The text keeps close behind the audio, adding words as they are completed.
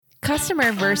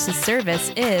Customer versus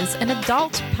Service is an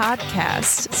adult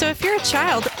podcast. So if you're a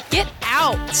child, get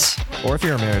out. Or if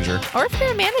you're a manager. Or if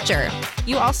you're a manager,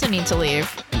 you also need to leave.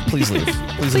 Please leave.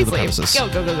 Please leave the premises. Go.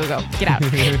 Get out.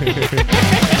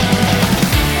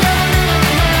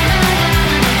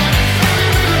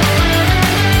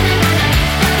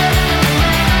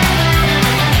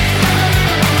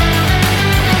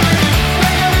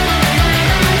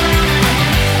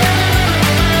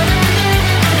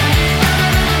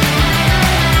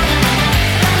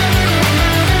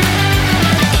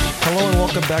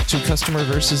 Welcome back to Customer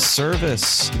versus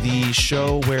Service, the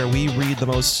show where we read the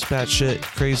most batshit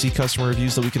crazy customer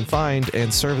reviews that we can find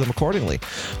and serve them accordingly.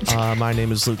 My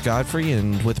name is Luke Godfrey,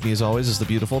 and with me as always is the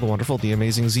beautiful, the wonderful, the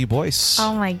amazing Z Boyce.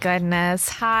 Oh my goodness.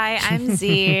 Hi, I'm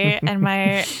Z,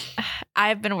 and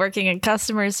I've been working in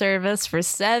customer service for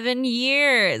 7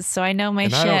 years, so I know my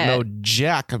shit. I don't know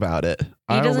jack about it.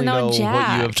 He doesn't know what you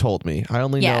jack. have told me. I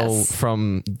only know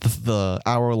from the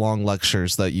hour-long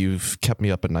lectures that you've kept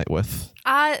me up at night with.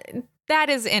 That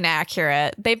is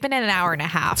inaccurate. They've been in an hour and a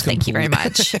half. Thank you very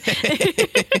much.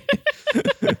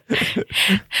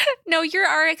 No, you're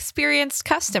our experienced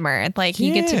customer. Like,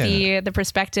 you get to be the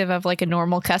perspective of like a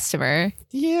normal customer.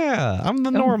 Yeah, I'm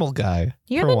the normal guy.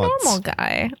 You're the normal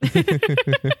guy.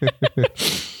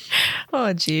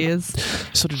 Oh, jeez.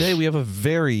 So today we have a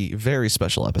very, very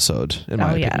special episode, in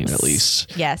my opinion, at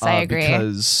least. Yes, I agree.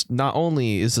 Because not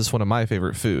only is this one of my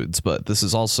favorite foods, but this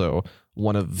is also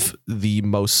one of the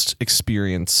most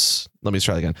experienced. Let me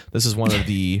try again. This is one of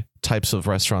the types of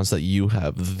restaurants that you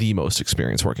have the most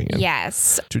experience working in.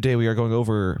 Yes. Today we are going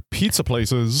over pizza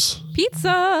places.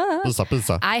 Pizza.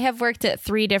 Pizza. I have worked at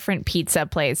 3 different pizza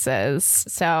places.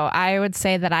 So I would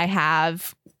say that I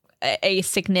have a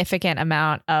significant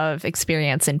amount of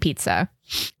experience in pizza,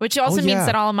 which also means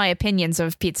that all of my opinions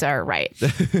of pizza are right.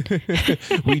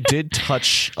 We did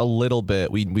touch a little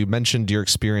bit. We mentioned your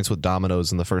experience with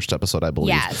Domino's in the first episode, I believe.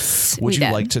 Yes. Would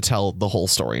you like to tell the whole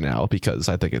story now? Because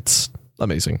I think it's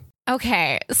amazing.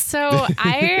 Okay. So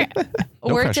I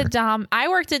worked at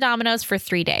Domino's for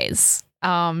 3 days.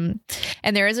 And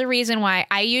there is a reason why.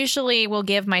 I usually will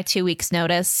give my 2 weeks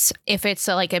notice if it's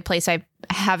like a place I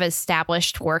have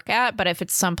established work at. But if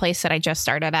it's some place that I just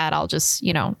started at, I'll just,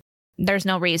 there's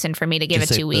no reason for me to give a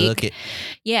 2 week.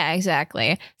 Yeah,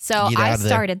 exactly. So I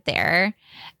started there,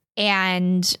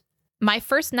 and my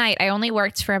first night I only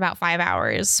worked for about 5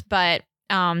 hours, but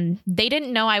they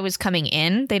didn't know I was coming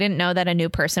in. They didn't know that a new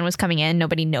person was coming in.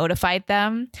 Nobody notified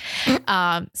them.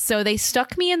 So they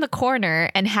stuck me in the corner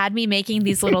and had me making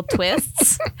these little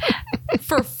twists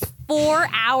for 4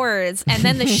 hours. And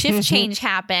then the shift change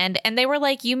happened and they were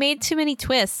like, "You made too many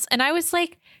twists." And I was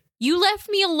like, "You left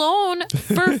me alone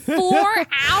for 4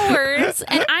 hours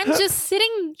and I'm just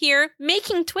sitting here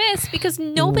making twists because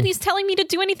nobody's telling me to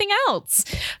do anything else."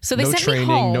 So they sent me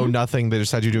home. No training, they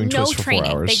just had you doing twists for 4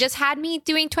 hours. They just had me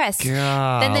doing twists. Golly.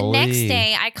 Then the next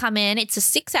day I come in, it's a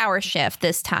 6-hour shift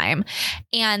this time.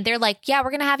 And they're like, "Yeah,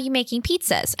 we're going to have you making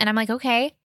pizzas." And I'm like,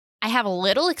 "Okay." I have a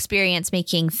little experience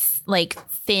making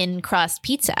thin crust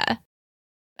pizza.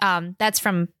 That's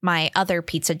from my other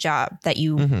pizza job that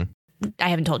I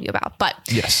haven't told you about, but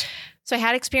yes. So I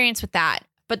had experience with that,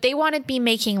 but they wanted me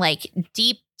making like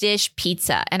deep dish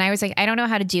pizza. And I was like, "I don't know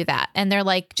how to do that." And they're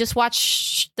like, "Just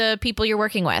watch the people you're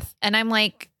working with." And I'm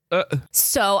like,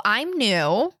 So I'm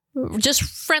new. Just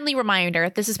friendly reminder,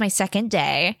 this is my second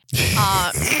day.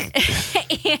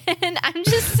 And I'm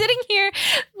just sitting here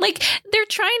like they're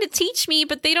trying to teach me,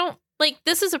 but they don't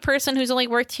this is a person who's only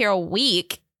worked here a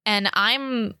week and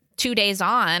I'm 2 days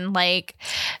on, like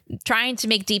trying to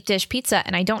make deep dish pizza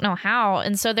and I don't know how.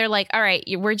 And so they're like, "All right,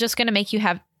 we're just going to make you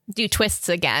do twists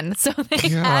again." So they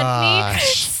had me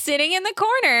sitting in the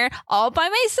corner all by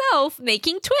myself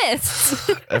making twists.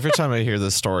 Every time I hear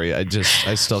this story, I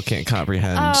still can't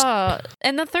comprehend. Oh,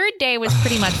 and the third day was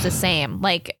pretty much the same.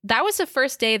 Like that was the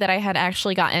first day that I had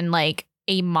actually gotten like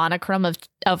a monochrome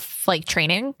of like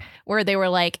training where they were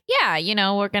like, "Yeah,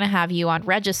 we're going to have you on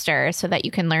register so that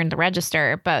you can learn the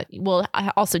register, but we'll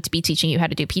also be teaching you how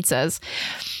to do pizzas."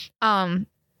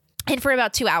 And for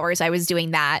about 2 hours I was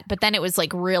doing that, but then it was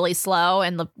like really slow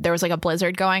and there was like a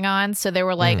blizzard going on. So they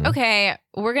were like, "Okay,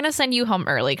 we're going to send you home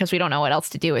early because we don't know what else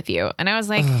to do with you." And I was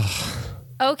like,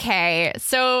 okay.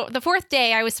 So the 4th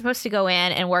day I was supposed to go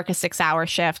in and work a 6-hour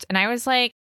shift. And I was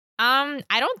like,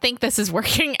 I don't think this is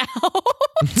working out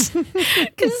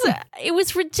because it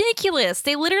was ridiculous.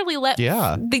 They literally let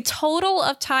the total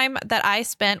of time that I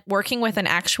spent working with an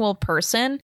actual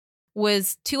person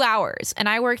was 2 hours, and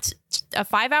I worked a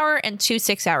 5-hour and 2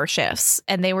 6-hour shifts,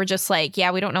 and they were just like,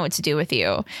 "Yeah, we don't know what to do with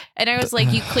you." And I was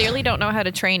like, "You clearly don't know how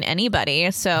to train anybody,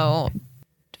 so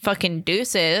fucking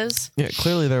deuces. Yeah,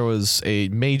 clearly there was a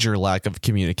major lack of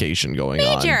communication going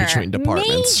on between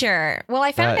departments. Major. Well,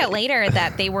 I found out later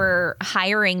that they were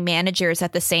hiring managers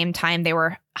at the same time they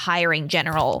were hiring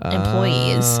general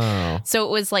employees. So it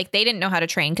was like they didn't know how to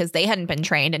train because they hadn't been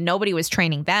trained, and nobody was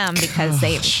training them because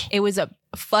it was a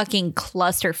fucking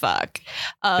clusterfuck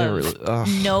of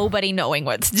nobody knowing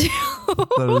what to do.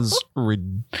 That is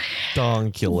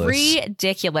ridiculous.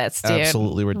 Ridiculous, dude.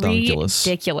 Absolutely ridiculous.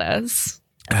 Ridiculous.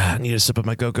 I need a sip of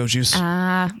my go-go juice.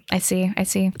 I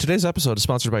see. Today's episode is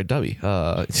sponsored by Dubby.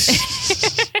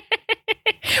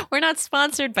 We're not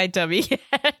sponsored by Dubby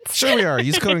yet. Sure we are.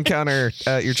 Use code Encounter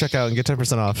at your checkout and get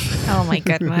 10% off. Oh my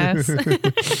goodness.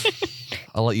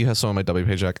 I'll let you have some of my Dubby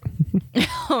paycheck.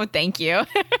 Oh, thank you.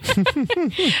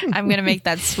 I'm going to make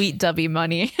that sweet Dubby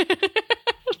money.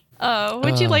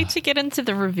 Would you like to get into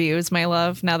the reviews, my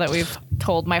love, now that we've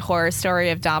told my horror story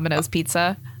of Domino's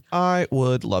Pizza? I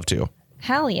would love to.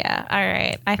 Hell yeah. All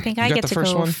right. I think I get to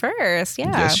go first.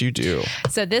 Yeah. Yes, you do.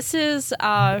 So this is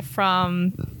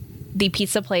from the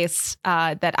pizza place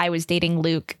that I was dating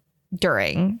Luke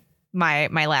during my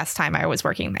last time I was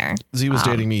working there. Z was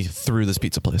dating me through this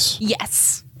pizza place.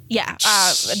 Yes. Yeah.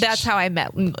 That's how I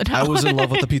met. I was in love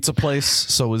with the pizza place.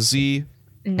 So was Z.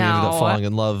 No. We ended up falling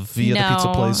in love via the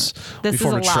pizza place. We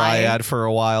formed a triad for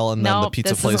a while, and then the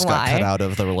pizza place got cut out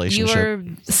of the relationship. You were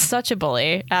such a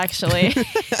bully, actually.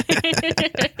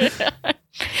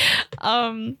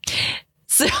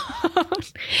 So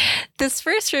this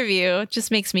first review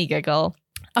just makes me giggle.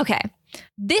 Okay.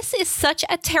 This is such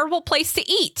a terrible place to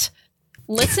eat.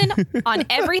 Listen, on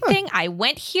everything, I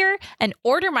went here and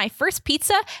ordered my first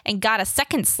pizza and got a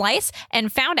second slice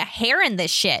and found a hair in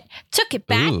this shit. Took it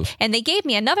back and they gave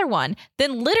me another one.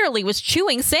 Then literally was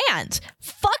chewing sand.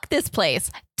 Fuck this place.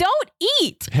 Don't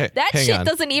eat. That shit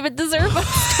doesn't even deserve a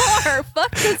star.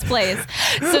 Fuck this place.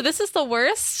 So this is the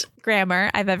worst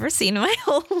grammar I've ever seen in my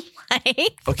whole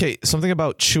life. Okay, something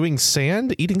about chewing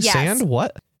sand? Eating sand?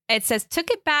 What? It says, took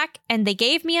it back and they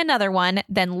gave me another one,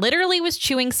 then literally was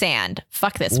chewing sand.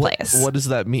 Fuck this place. What does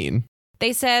that mean?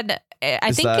 They said,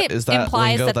 I think it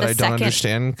implies that the I don't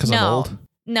understand because I'm old?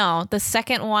 No, the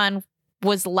second one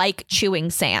was like chewing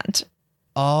sand.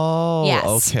 Oh,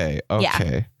 yes. Okay.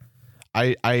 Yeah.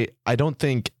 I don't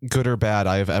think good or bad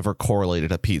I have ever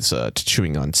correlated a pizza to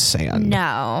chewing on sand.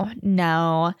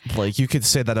 No. Like you could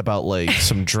say that about like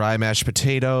some dry mashed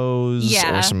potatoes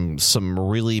or some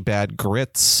really bad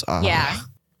grits. Yeah.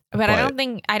 But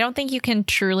I don't think you can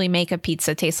truly make a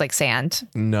pizza taste like sand.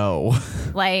 No.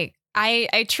 Like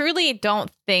I truly don't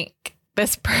think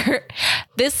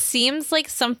this seems like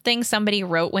something somebody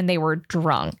wrote when they were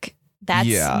drunk. That's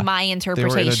my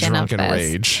interpretation of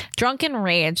this. Drunken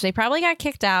rage. They probably got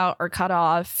kicked out or cut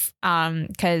off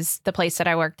because the place that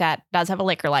I worked at does have a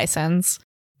liquor license.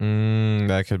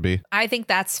 That could be. I think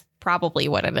that's probably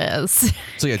what it is.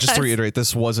 So yeah, just to reiterate,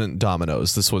 this wasn't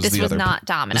Domino's. This was not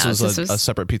Domino's. This was a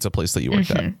separate pizza place that you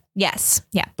worked at. Yes.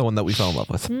 Yeah. The one that we fell in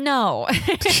love with. No.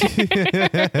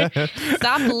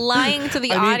 Stop lying to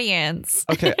the audience.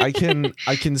 Okay, I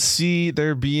can see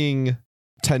there being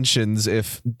tensions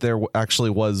if there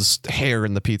actually was hair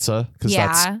in the pizza because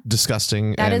that's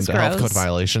disgusting and a health code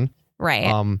violation.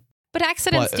 Right. But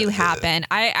accidents do happen.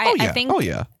 I think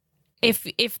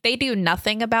if they do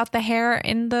nothing about the hair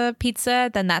in the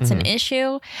pizza, then that's an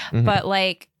issue. But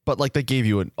like they gave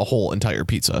you a whole entire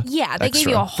pizza. Yeah, they gave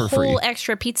you a whole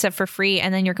extra pizza for free,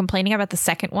 and then you're complaining about the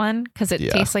second one because it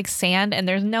tastes like sand, and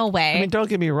there's no way. I mean, don't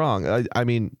get me wrong. I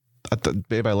mean,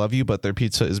 babe, I love you, but their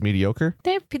pizza is mediocre.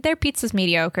 Their pizza's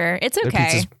mediocre. It's okay. Their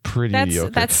pizza's pretty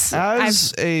mediocre.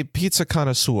 As a pizza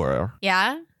connoisseur,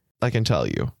 I can tell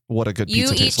you what a good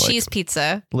pizza tastes like. You eat cheese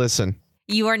pizza. Listen.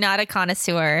 You are not a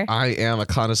connoisseur. I am a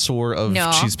connoisseur of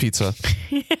cheese pizza.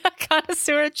 A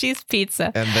connoisseur of cheese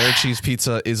pizza. And their cheese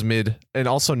pizza is mid. And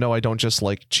also, no, I don't just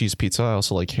like cheese pizza. I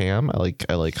also like ham.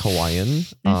 I like Hawaiian.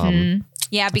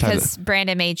 Yeah, because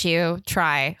Brandon made you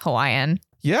try Hawaiian.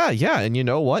 Yeah. And you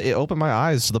know what? It opened my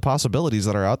eyes to the possibilities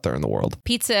that are out there in the world.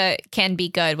 Pizza can be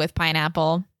good with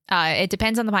pineapple. It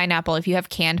depends on the pineapple. If you have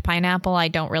canned pineapple, I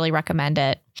don't really recommend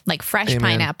it. Like fresh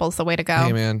pineapple is the way to go.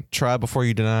 Hey, man, try before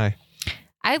you deny.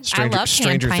 I love canned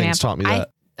Stranger pineapple. Things taught me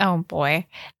that. Oh boy.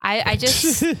 I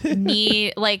just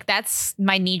need, like, that's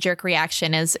my knee-jerk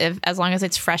reaction is as long as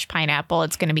it's fresh pineapple,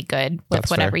 it's going to be good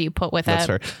with whatever you put with it. That's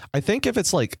fair. I think if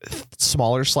it's like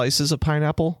smaller slices of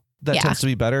pineapple, that tends to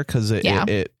be better because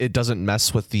it doesn't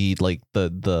mess with the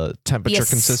temperature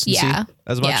consistency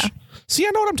as much. Yeah. See, I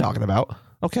know what I'm talking about.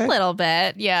 Okay. A little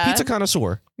bit. Yeah. Pizza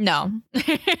connoisseur. No.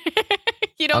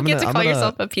 You don't get to call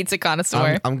yourself a pizza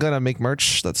connoisseur. I'm going to make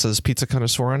merch that says pizza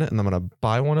connoisseur on it, and I'm going to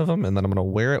buy one of them, and then I'm going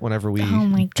to wear it whenever we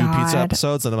do pizza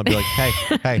episodes, and I'm going to be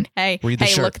like, hey, read the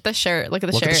shirt. Look at the shirt. Look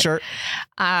at the shirt.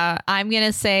 I'm going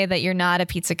to say that you're not a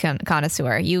pizza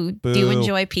connoisseur. You do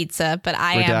enjoy pizza, but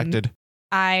I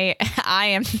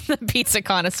am the pizza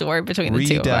connoisseur between the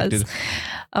two of us.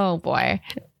 Oh, boy.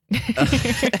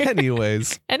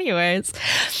 Anyways,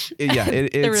 yeah,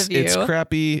 it's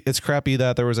crappy. It's crappy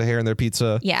that there was a hair in their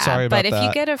pizza. Yeah, sorry about that. But if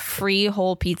you get a free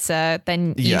whole pizza,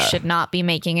 then you should not be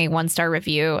making a 1-star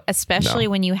review, especially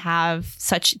when you have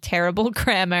such terrible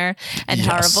grammar and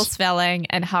horrible spelling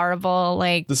and horrible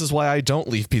This is why I don't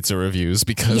leave pizza reviews,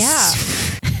 because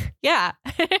yeah.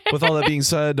 With all that being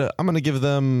said, I'm gonna give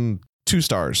them 2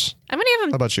 stars. I'm gonna give them.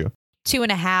 How about you?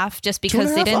 2.5, just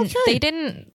because they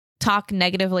didn't talk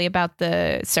negatively about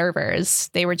the servers.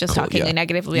 They were just talking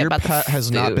negatively about the food. Your pet has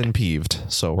not been peeved,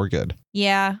 so we're good.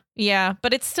 Yeah,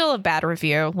 but it's still a bad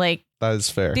review. That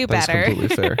is fair. Do better. That's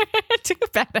completely fair. Do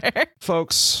better.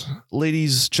 Folks,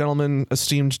 ladies, gentlemen,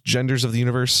 esteemed genders of the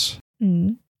universe,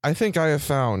 I think I have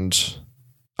found...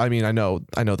 I mean, I know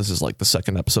this is the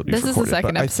second episode we've recorded. This is the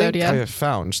second episode, I have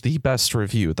found the best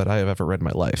review that I have ever read in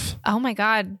my life. Oh my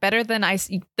God. Better than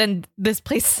This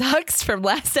Place Sucks from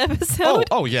last episode?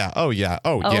 Oh yeah.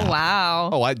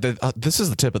 Wow. Oh, this is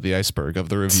the tip of the iceberg of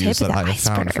the reviews that I have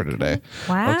found for today.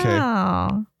 Wow.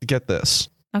 Okay. Get this.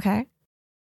 Okay.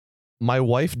 My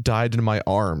wife died in my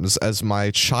arms as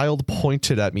my child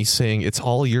pointed at me saying, "It's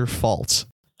all your fault."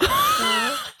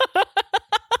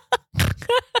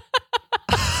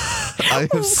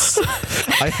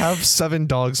 I have 7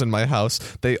 dogs in my house.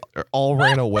 They all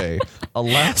ran away.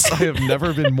 Alas, I have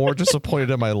never been more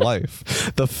disappointed in my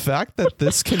life. The fact that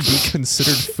this can be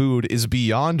considered food is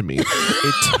beyond me.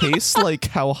 It tastes like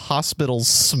how hospitals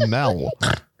smell.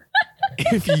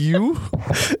 If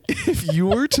you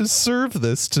were to serve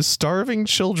this to starving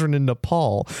children in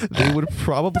Nepal, they would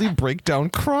probably break down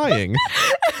crying.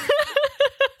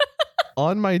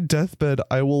 On my deathbed,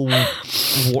 I will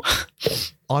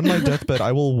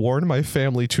warn my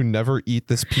family to never eat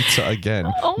this pizza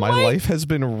again. My life has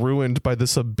been ruined by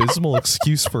this abysmal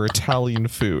excuse for Italian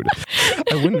food.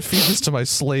 I wouldn't feed this to my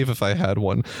slave if I had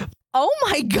one. Oh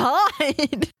my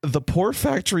God. The poor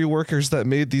factory workers that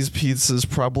made these pizzas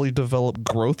probably developed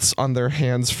growths on their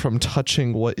hands from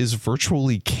touching what is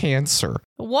virtually cancer.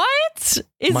 What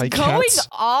is going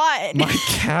on? My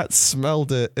cat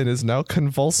smelled it and is now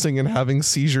convulsing and having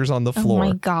seizures on the floor. Oh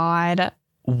my God.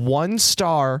 1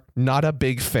 star, not a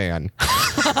big fan.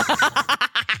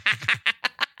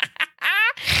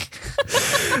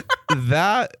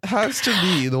 That has to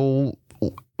be the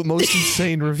most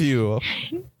insane review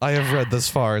I have read thus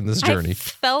far in this journey. I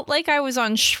felt like I was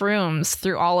on shrooms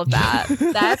through all of that.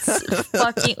 That's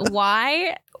fucking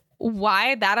why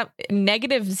that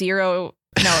 -0.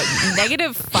 No,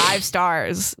 -5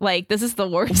 stars. This is the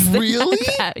worst. Really?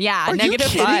 Yeah. Are you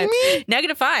kidding me?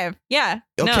 -5. Yeah.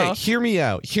 Okay, no. Hear me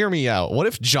out. What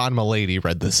if John Mulaney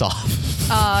read this off?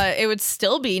 It would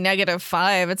still be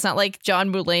 -5. It's not like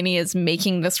John Mulaney is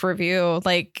making this review.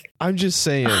 I'm just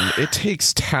saying, it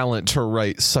takes talent to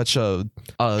write such a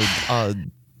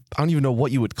I don't even know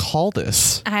what you would call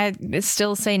this. I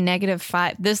still say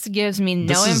 -5. This gives me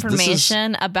no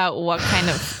information about what kind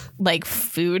of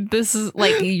food this is.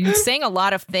 You're saying a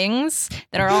lot of things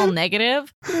that are all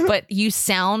negative, but you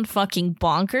sound fucking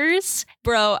bonkers,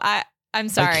 bro. I'm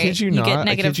sorry. I kid you not.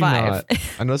 Get -5.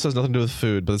 I know this has nothing to do with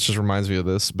food, but this just reminds me of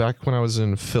this. Back when I was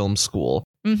in film school,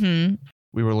 we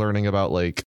were learning about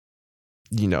while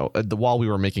we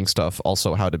were making stuff,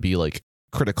 also how to be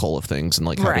critical of things and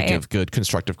how to give good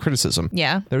constructive criticism.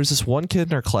 Yeah. There was this one kid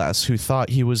in our class who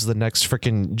thought he was the next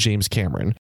freaking James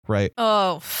Cameron, right?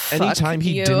 Oh, fuck anytime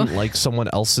he didn't like someone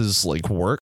else's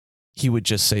work, he would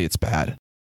just say it's bad.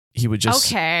 He would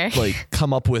just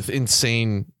come up with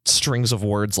insane strings of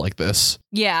words like this.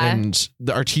 Yeah. And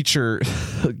our teacher,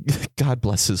 God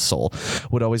bless his soul,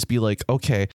 would always be like,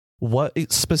 okay, what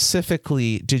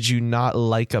specifically did you not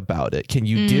like about it? Can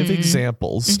you give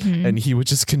examples? And he would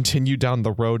just continue down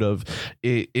the road of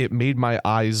it made my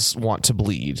eyes want to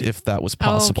bleed if that was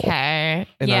possible. Okay.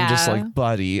 And I'm just like,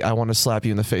 buddy, I want to slap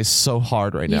you in the face so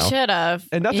hard right now. You should have.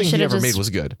 And nothing he ever made was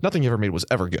good. Nothing he ever made was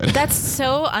ever good. That's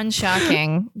so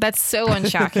unshocking. That's so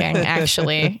unshocking,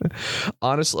 actually.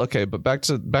 Honestly, okay, but back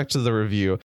to the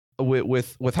review.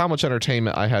 with how much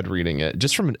entertainment I had reading it,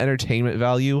 just from an entertainment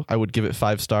value, I would give it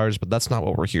 5 stars, but that's not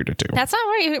what we're here to do. That's not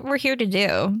what we're here to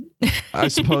do. I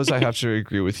suppose I have to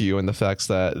agree with you in the facts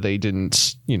that they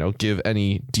didn't, give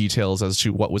any details as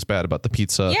to what was bad about the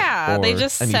pizza. Yeah, they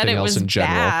just said it was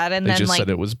bad, and they then just said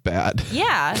it was bad.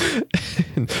 Yeah.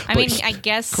 I mean, I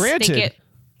guess granted,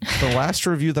 the last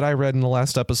review that I read in the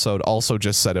last episode also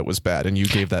just said it was bad, and you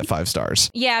gave that 5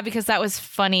 stars. Yeah, because that was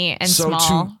funny and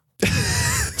small.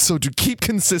 So to keep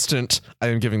consistent, I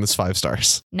am giving this 5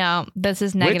 stars. No, this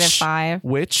is -5.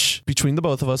 Which, between the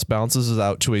both of us, balances it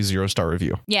out to a 0-star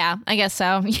review. Yeah, I guess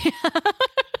so.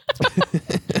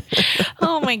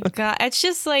 Oh my God. It's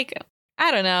just like, I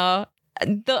don't know.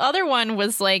 The other one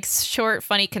was like short,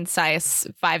 funny, concise,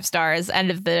 5 stars,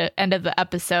 end of the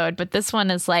episode. But this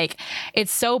one is like,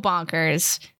 it's so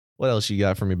bonkers. What else you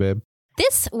got for me, babe?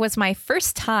 This was my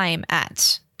first time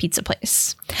at pizza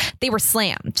place. They were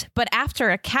slammed, but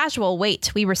after a casual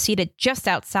wait, we were seated just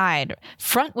outside,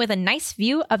 front with a nice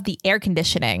view of the air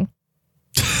conditioning.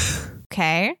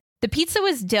 Okay. The pizza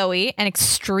was doughy and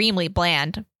extremely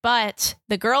bland, but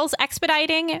the girls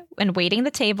expediting and waiting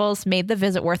the tables made the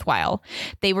visit worthwhile.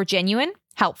 They were genuine,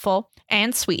 helpful,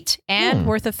 and sweet, and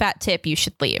worth a fat tip you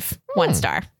should leave. 1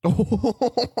 star. Wait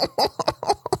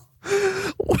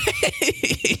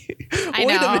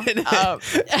a minute.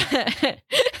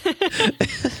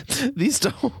 These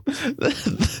don't.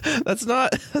 That's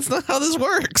not how this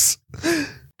works.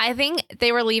 I think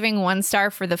they were leaving 1 star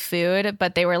for the food,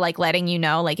 but they were like letting you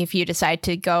know, like if you decide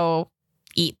to go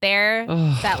eat there,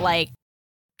 that like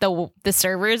the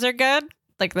servers are good,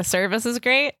 like the service is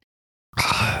great.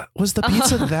 Was the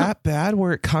pizza that bad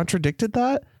where it contradicted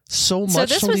that so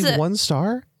much to leave 1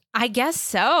 star? I guess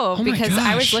so, because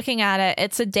I was looking at it.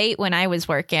 It's a date when I was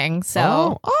working.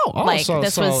 So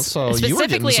this was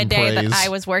specifically a day that I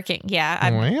was working. Yeah.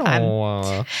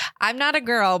 I'm not a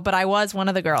girl, but I was one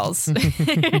of the girls.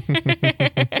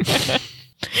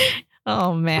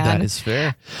 Oh, man. That is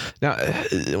fair. Now,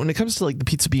 when it comes to like the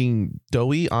pizza being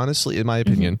doughy, honestly, in my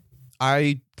opinion,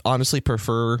 I honestly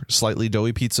prefer slightly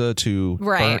doughy pizza to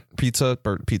burnt pizza.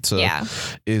 Burnt pizza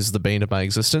is the bane of my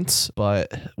existence.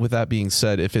 But with that being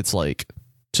said, if it's like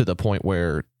to the point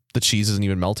where the cheese isn't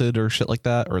even melted or shit like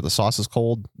that, or the sauce is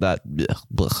cold, that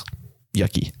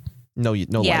yucky. No,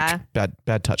 like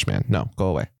bad touch, man. No, go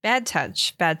away. Bad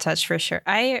touch for sure.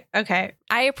 I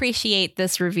appreciate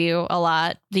this review a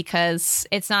lot because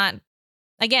it's not.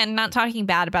 Again, not talking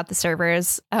bad about the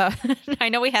servers. I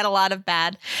know we had a lot of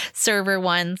bad server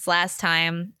ones last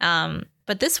time,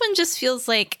 but this one just feels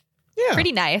like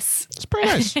pretty nice. It's pretty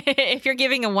nice. If you're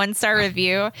giving a 1-star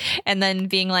review and then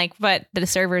being like, but the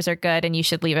servers are good and you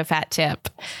should leave a fat tip,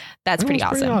 that's pretty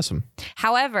awesome.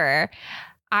 However,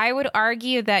 I would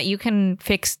argue that you can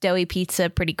fix doughy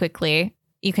pizza pretty quickly.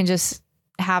 You can just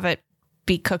have it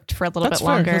be cooked for a little bit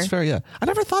longer. That's fair. Yeah, I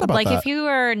never thought about that. Like if you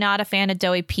are not a fan of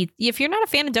doughy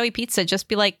pizza, just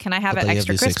be like, "Can I have it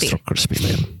extra crispy?" Extra crispy,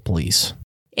 man, please.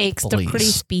 Extra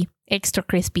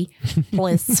crispy,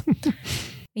 please.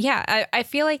 Yeah, I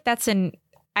feel like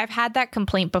I've had that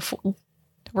complaint before.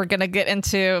 We're gonna get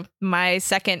into my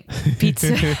second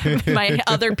pizza, my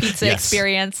other pizza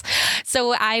experience.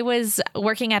 So I was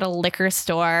working at a liquor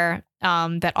store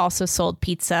that also sold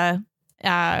pizza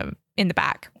in the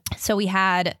back. So we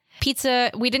had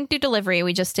pizza. We didn't do delivery.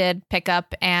 We just did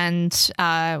pickup, and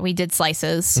we did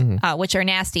slices, which are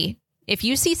nasty. If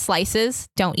you see slices,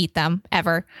 don't eat them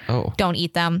ever. Oh, don't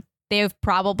eat them. They've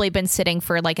probably been sitting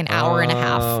for like an hour and a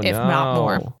half, if not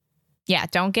more. Yeah,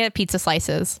 don't get pizza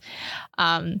slices.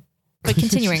 But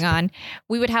continuing on,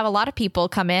 we would have a lot of people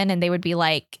come in and they would be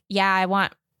like, yeah, I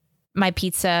want my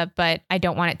pizza, but I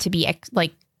don't want it to be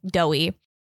like doughy.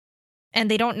 And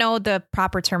they don't know the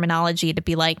proper terminology to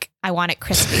be like, I want it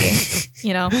crispy,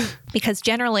 because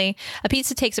generally a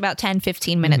pizza takes about 10,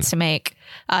 15 minutes to make,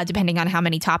 depending on how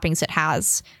many toppings it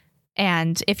has.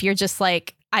 And if you're just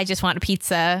like, I just want a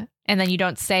pizza, and then you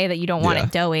don't say that you don't want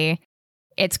it doughy,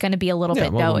 it's going to be a little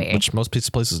bit doughy. Which most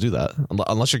pizza places do that,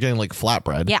 unless you're getting like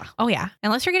flatbread. Yeah. Oh, yeah.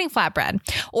 Unless you're getting flatbread.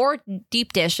 Or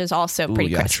deep dish is also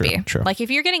pretty crispy. True. Like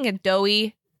if you're getting a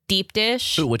doughy deep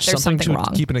dish, which there's something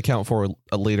wrong. Keep an account for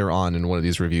later on in one of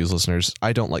these reviews, listeners.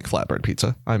 I don't like flatbread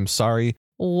pizza. I'm sorry.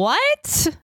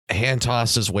 What? Hand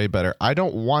tossed is way better. I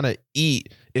don't want to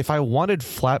eat. If I wanted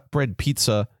flatbread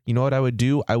pizza, you know what I would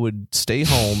do? I would stay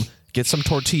home, get some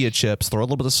tortilla chips, throw a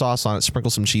little bit of sauce on it,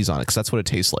 sprinkle some cheese on it, because that's what it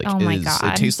tastes like. Oh my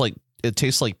God. It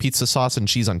tastes like pizza sauce and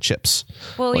cheese on chips.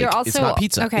 Well, like, you're also it's not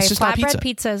pizza. Okay, it's just flatbread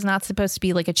pizza is not supposed to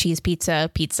be like a cheese pizza.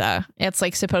 It's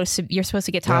like you're supposed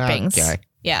to get toppings. Okay.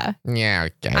 Yeah. Yeah.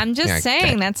 Okay. I'm just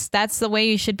saying that's the way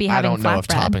you should be having flatbread. I don't know if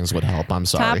toppings would help. I'm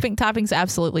sorry. Toppings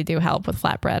absolutely do help with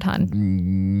flatbread, hon.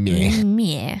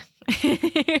 Meh.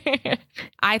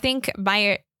 I think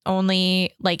my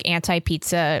only like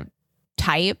anti-pizza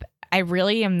type, I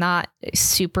really am not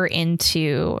super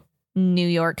into New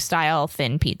York style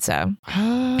thin pizza.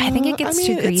 I think it gets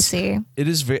too greasy. It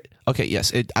is very okay.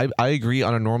 Yes, I agree.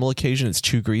 On a normal occasion, it's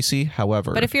too greasy.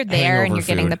 However, but if you're there and you're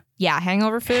getting the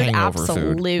hangover food,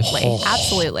 absolutely.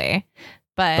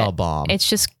 But the bomb. It's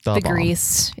just the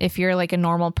grease. If you're like a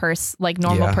normal person,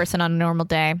 person on a normal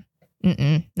day,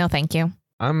 no, thank you.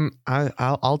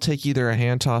 I'll take either a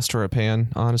hand tossed or a pan.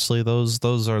 Honestly, those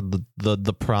are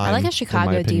the prime. I like a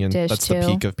Chicago deep dish. That's too. the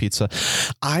peak of pizza.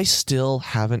 I still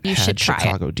haven't had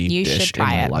Chicago deep dish in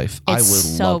my life. I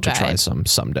would love to try some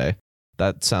someday.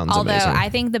 That sounds amazing. Although I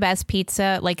think the best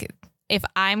pizza, like if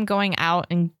I'm going out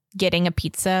and getting a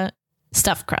pizza,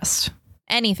 stuffed crust.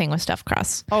 Anything with stuffed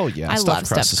crust. Oh yeah, I love stuffed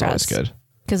crust. Is always good.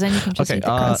 Because then you can just eat the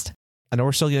crust. I know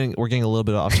we're getting a little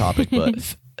bit off topic,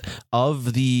 but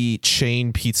of the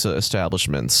chain pizza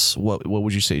establishments, what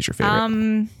would you say is your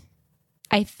favorite?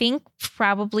 I think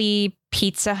probably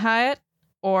Pizza Hut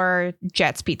or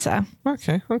Jets Pizza.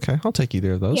 Okay, I'll take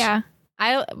either of those. Yeah,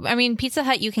 I mean Pizza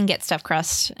Hut you can get stuffed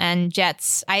crust, and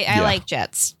Jets I like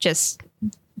Jets. Just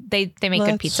they make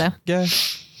good pizza. Yeah,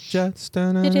 Jets. I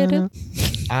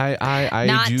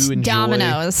Not do enjoy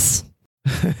Domino's.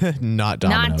 Not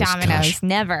Domino's. Gosh.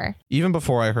 Never. Even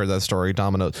before I heard that story,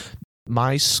 Domino's.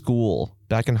 My school,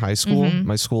 back in high school,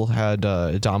 my school had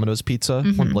Domino's pizza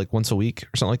like once a week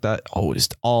or something like that. Oh, it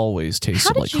always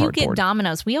tasted like cardboard. How did you get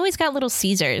Domino's? We always got Little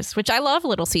Caesars, which I love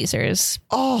Little Caesars.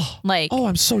 Oh,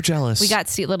 I'm so jealous. We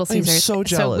got Little Caesars. I'm so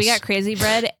jealous. So we got crazy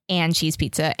bread and cheese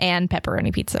pizza and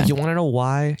pepperoni pizza. You want to know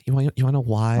why? You want to know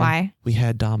why? Why? We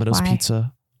had Domino's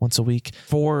pizza once a week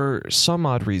for some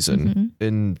odd reason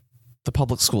in the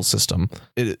public school system.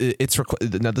 It's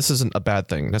now this isn't a bad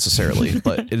thing necessarily,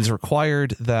 but it is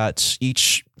required that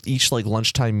each like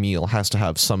lunchtime meal has to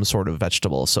have some sort of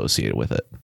vegetable associated with it,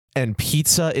 and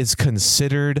pizza is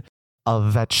considered a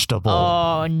vegetable.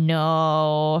 Oh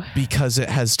no! Because it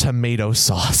has tomato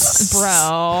sauce,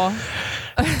 bro.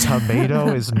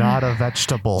 Tomato is not a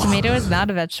vegetable. Tomato is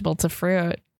not a vegetable. It's a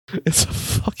fruit. It's a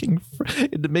fucking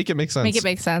make it make sense. Make it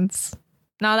make sense.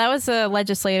 No, that was a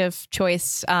legislative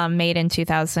choice made in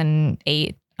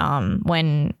 2008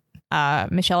 when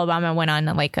Michelle Obama went on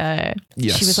like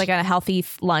she was like a healthy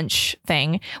lunch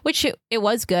thing, which it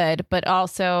was good, but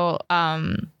also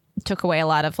took away a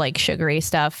lot of like sugary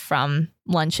stuff from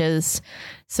lunches.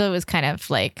 So it was kind of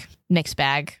like mixed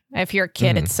bag. If you're a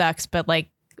kid, it sucks, but like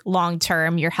long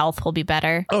term, your health will be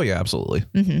better. Oh yeah, absolutely.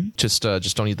 Just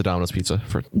don't eat the Domino's pizza.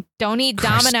 Don't eat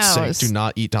Domino's. Do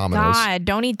not eat Domino's. God,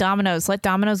 don't eat Domino's. Let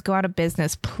Domino's go out of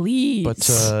business, please.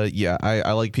 But yeah,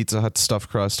 I like Pizza Hut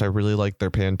stuffed crust. I really like their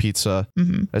pan pizza.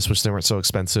 I just wish they weren't so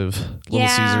expensive. Little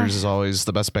Caesars is always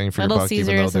the best bang for your buck, Caesars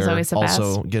even though they're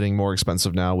also getting more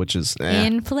expensive now, which is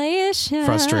inflation.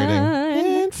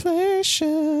 Frustrating.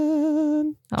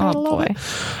 Inflation. Oh boy.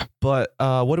 But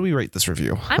what do we rate this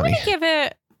review? I'm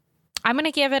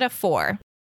gonna give it a 4.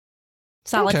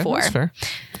 Solid 4. That's fair.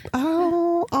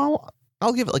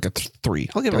 I'll give it like a 3.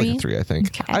 I'll give it like a 3, I think.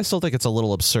 Okay. I still think it's a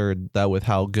little absurd that with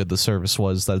how good the service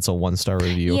was, that it's a 1-star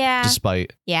review. Yeah.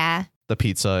 Despite the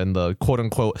pizza and the quote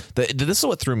unquote. This is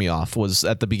what threw me off was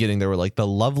at the beginning, they were like the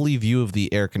lovely view of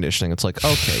the air conditioning. It's like,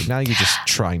 okay, now you're just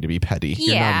trying to be petty.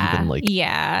 You're not even like.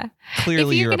 Yeah.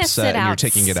 Clearly you're upset and you're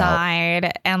taking it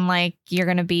out. And like you're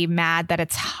going to be mad that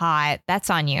it's hot. That's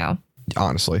on you.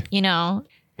 Honestly. You know?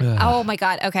 Oh my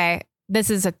God. Okay. This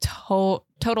is a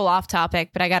total off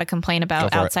topic, but I got to complain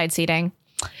about outside seating.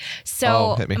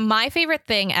 So my favorite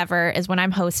thing ever is when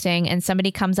I'm hosting and somebody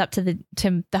comes up to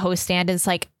the host stand and is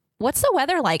like, "What's the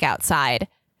weather like outside?"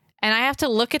 And I have to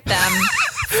look at them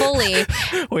fully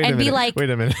and be like, "Wait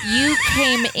a minute. You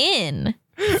came in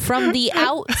from the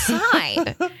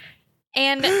outside."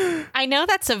 And I know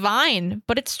that's a vine,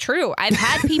 but it's true. I've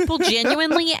had people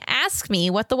genuinely ask me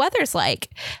what the weather's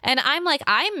like. And I'm like,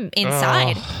 I'm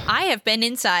inside. I have been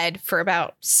inside for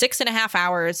about 6.5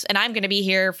 hours, and I'm going to be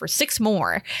here for 6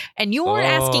 more. And you're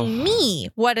asking me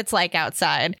what it's like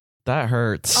outside. That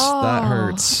hurts. That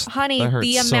hurts. Honey, that hurts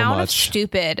the amount of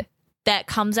stupid that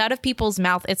comes out of people's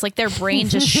mouth, it's like their brain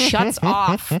just shuts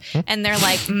off. And they're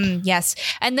like, yes.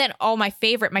 And then, my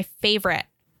favorite.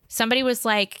 Somebody was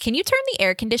like, "Can you turn the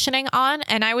air conditioning on?"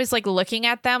 And I was like looking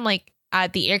at them like,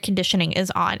 the air conditioning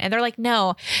is on. And they're like,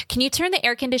 "No, can you turn the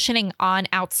air conditioning on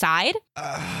outside?"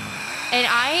 And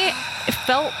I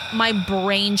felt my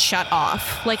brain shut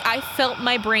off. Like I felt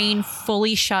my brain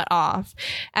fully shut off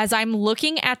as I'm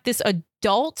looking at this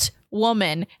adult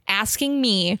woman asking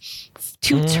me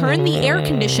to turn the air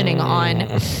conditioning on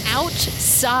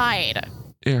outside.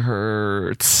 It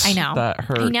hurts. I know. That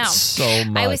hurts I know. so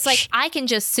much. I was like, I can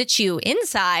just sit you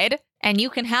inside and you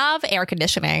can have air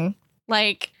conditioning.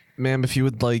 Like, ma'am, if you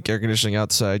would like air conditioning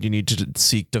outside, you need to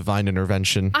seek divine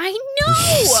intervention. I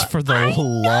know. For the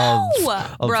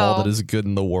love of all that is good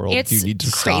in the world, it's you need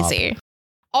to crazy. stop.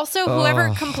 Also,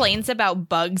 whoever complains about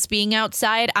bugs being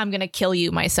outside, I'm going to kill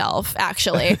you myself,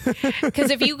 actually. Because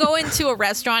if you go into a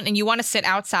restaurant and you want to sit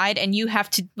outside and you have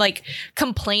to like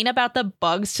complain about the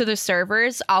bugs to the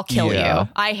servers, I'll kill you.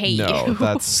 I hate you.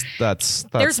 That's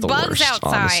There's the bugs worst,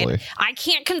 outside. honestly. I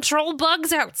can't control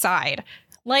bugs outside.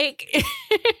 Like,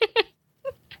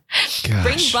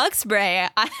 bring bug spray.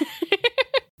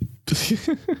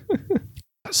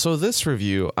 So this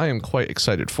review, I am quite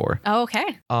excited for. Oh,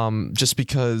 okay. Just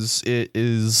because it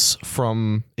is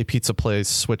from a pizza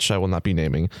place, which I will not be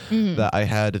naming, that I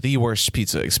had the worst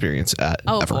pizza experience at.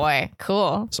 Oh ever. Boy,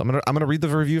 cool. So I'm gonna read the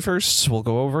review first. We'll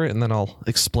go over it, and then I'll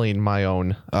explain my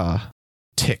own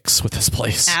ticks with this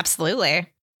place. Absolutely.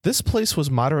 This place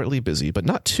was moderately busy, but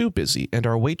not too busy, and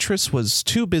our waitress was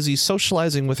too busy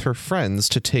socializing with her friends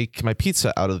to take my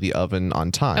pizza out of the oven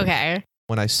on time. Okay.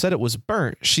 When I said it was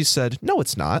burnt, she said, "No,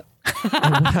 it's not."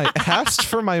 And when I asked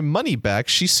for my money back,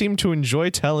 she seemed to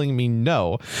enjoy telling me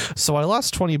no. So I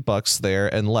lost $20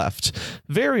 there and left.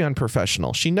 Very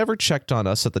unprofessional. She never checked on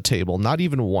us at the table, not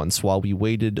even once, while we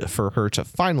waited for her to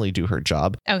finally do her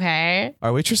job. Okay.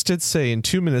 Our waitress did say in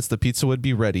 2 minutes the pizza would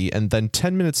be ready, and then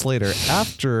 10 minutes later,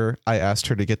 after I asked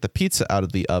her to get the pizza out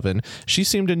of the oven, she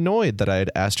seemed annoyed that I had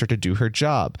asked her to do her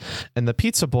job. And the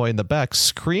pizza boy in the back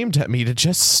screamed at me to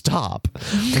just stop.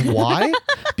 Why?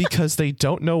 Because they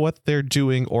don't know what they're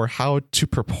doing or how to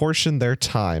proportion their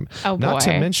time. Oh, boy. Not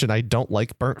to mention, I don't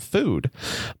like burnt food.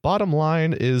 Bottom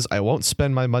line is I won't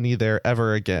spend my money there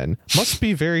ever again. Must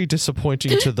be very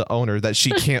disappointing to the owner that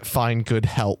she can't find good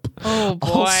help. Oh, boy.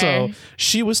 Also,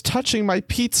 she was touching my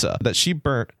pizza that she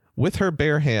burnt with her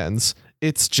bare hands.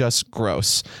 It's just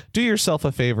gross. Do yourself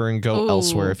a favor and go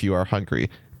elsewhere if you are hungry.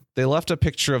 They left a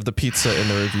picture of the pizza in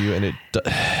the review, and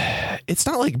it's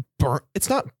not like burnt. It's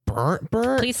not burnt.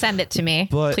 Please send it to me.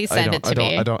 But Please send it to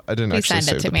me. I didn't Please actually send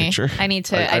save it to the me. picture. I need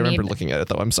to. I remember looking at it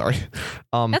though. I'm sorry.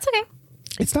 That's okay.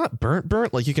 It's not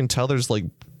burnt. Like you can tell there's like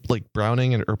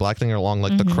browning or blackening along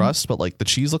like the crust, but like the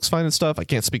cheese looks fine and stuff. I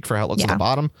can't speak for how it looks at the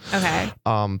bottom. Okay.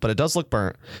 But it does look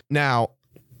burnt. Now,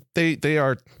 they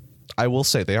are. I will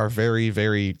say they are very,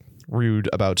 very rude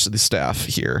about the staff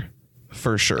here.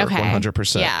 For sure, okay.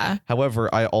 100%. Yeah. However,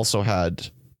 I also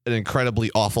had an incredibly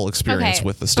awful experience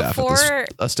with the staff at this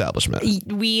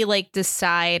establishment. We like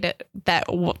decide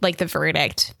that like the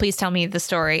verdict. Please tell me the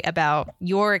story about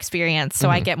your experience so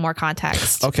I get more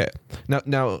context. Okay.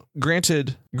 Now,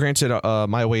 granted,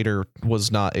 my waiter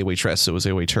was not a waitress; it was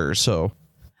a waiter. So,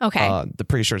 okay, I'm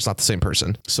pretty sure it's not the same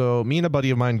person. So, me and a buddy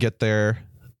of mine get there.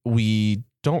 We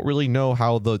don't really know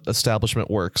how the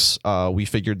establishment works. We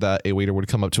figured that a waiter would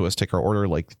come up to us, take our order,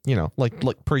 like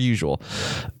per usual.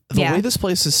 The way this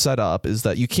place is set up is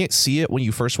that you can't see it when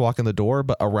you first walk in the door,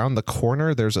 but around the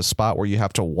corner, there's a spot where you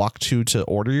have to walk to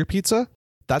order your pizza.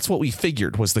 That's what we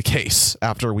figured was the case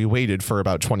after we waited for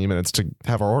about 20 minutes to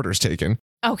have our orders taken.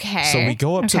 Okay. So we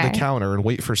go up to the counter and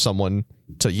wait for someone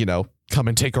to, come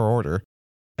and take our order.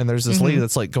 And there's this lady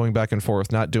that's like going back and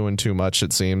forth, not doing too much,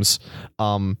 it seems.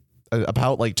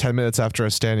 About like 10 minutes after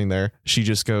us standing there, she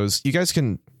just goes, you guys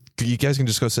can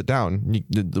just go sit down.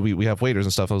 We have waiters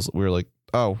and stuff. We were like,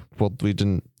 oh, well, we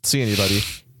didn't see anybody.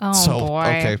 Oh, so, boy.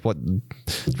 Okay, we're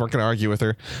going to argue with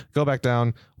her. Go back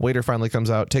down. Waiter finally comes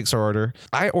out, takes our order.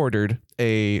 I ordered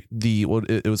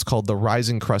it was called the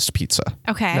Rising Crust Pizza.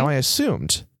 Okay. Now I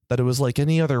assumed that it was like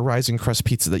any other Rising Crust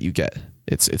pizza that you get.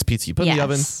 It's pizza you put in the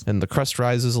oven and the crust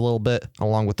rises a little bit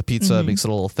along with the pizza, makes it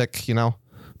a little thick,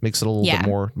 makes it a little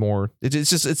bit more.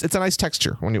 It's a nice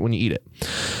texture when you eat it.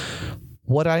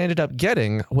 What I ended up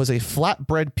getting was a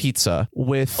flatbread pizza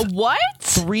with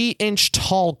 3-inch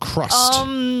tall crust.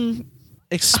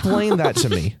 Explain that to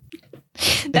me.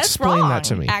 That's wrong. That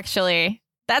to me. Actually,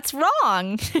 that's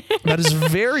wrong. That is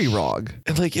very wrong.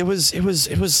 Like it was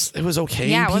okay.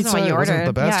 Yeah, it wasn't what you ordered. It wasn't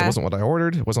the best. Yeah. It wasn't what I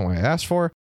ordered. It wasn't what I asked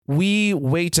for. We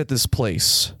wait at this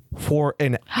place for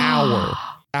an hour.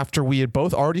 After we had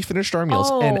both already finished our meals,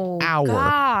 an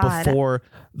hour before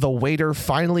the waiter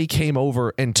finally came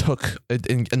over and took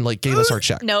and like gave us our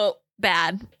check. No,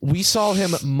 bad. We saw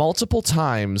him multiple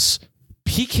times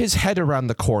peek his head around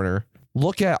the corner,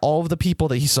 look at all of the people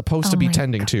that he's supposed to be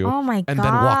tending to, and then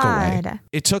walk away.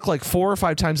 It took like 4 or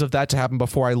 5 times of that to happen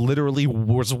before I literally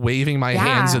was waving my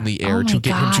hands in the air to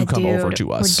get him to come over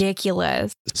to us.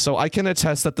 Ridiculous. So I can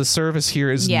attest that the service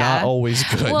here is not always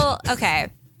good. Well, okay.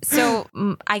 So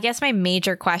I guess my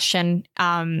major question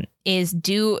is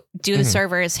do the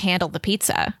servers handle the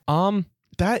pizza?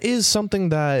 That is something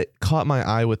that caught my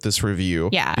eye with this review.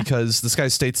 Yeah. Because this guy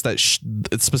states that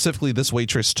specifically this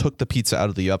waitress took the pizza out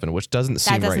of the oven, which doesn't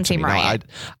seem right to me. Now,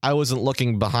 I wasn't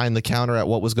looking behind the counter at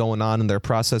what was going on in their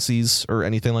processes or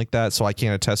anything like that, so I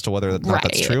can't attest to whether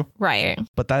that's true. Right.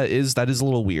 But that is a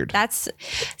little weird.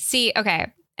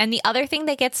 Okay. And the other thing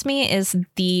that gets me is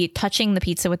the touching the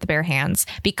pizza with the bare hands,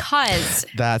 because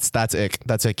that's ick.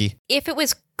 That's icky. If it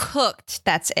was cooked,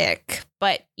 that's ick.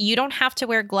 But you don't have to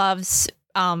wear gloves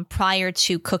prior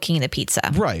to cooking the pizza.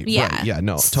 Right. Yeah. Right, yeah.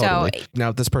 No, totally.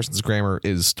 Now, this person's grammar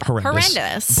is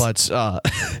horrendous. But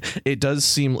it does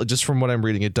seem, just from what I'm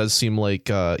reading, it does seem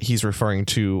like he's referring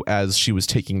to as she was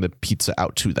taking the pizza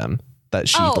out to them, that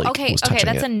she was touching it.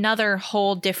 That's another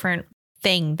whole different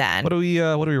thing then. What do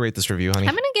we rate this review, honey?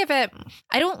 I'm gonna give it,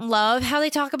 I don't love how they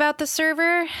talk about the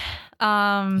server.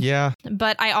 Yeah.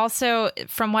 But I also,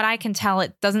 from what I can tell,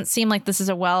 it doesn't seem like this is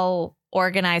a well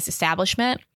organized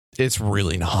establishment. It's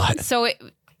really not. So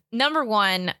number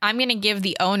one, I'm going to give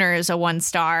the owners a 1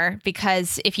 star,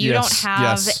 because if you don't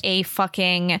have a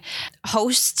fucking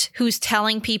host who's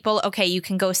telling people, okay, you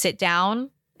can go sit down,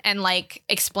 and like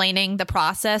explaining the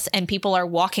process, and people are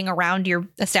walking around your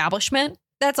establishment,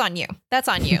 that's on you. That's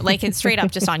on you. Like, it's straight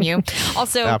up just on you.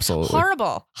 Also, absolutely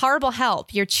horrible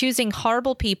help. You're choosing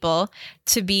horrible people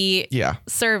to be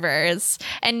servers,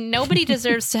 and nobody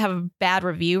deserves to have a bad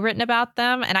review written about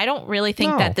them. And I don't really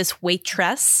think that this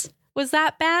waitress was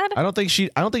that bad. I don't think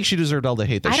she deserved all the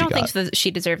hate that she got. I don't think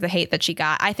she deserved the hate that she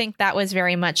got. I think that was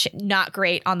very much not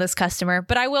great on this customer,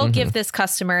 but I will give this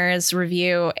customer's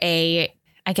review I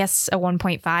guess a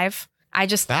 1.5. I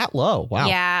just that low. Wow.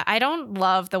 Yeah, I don't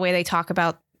love the way they talk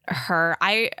about her.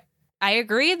 I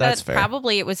agree that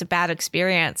probably it was a bad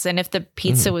experience, and if the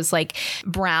pizza was like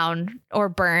brown or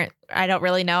burnt, I don't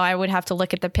really know. I would have to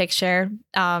look at the picture.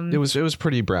 It was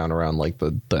pretty brown around like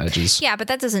the edges. Yeah, but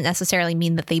that doesn't necessarily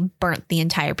mean that they burnt the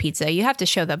entire pizza. You have to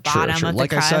show the bottom of the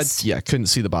crust. Like I said, couldn't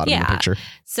see the bottom of the picture.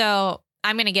 So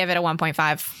I'm gonna give it a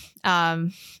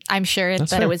 1.5. I'm sure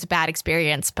that it was a bad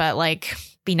experience, but like,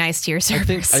 be nice to your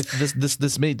servers. I think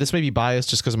this may be biased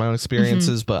just because of my own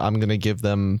experiences, but I'm gonna give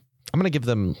them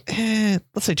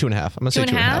let's say 2.5. I'm gonna say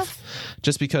 2.5,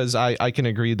 just because I can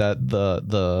agree that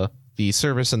the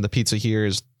service and the pizza here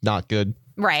is not good,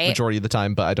 right, majority of the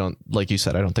time. But I don't, like you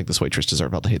said, I don't think this waitress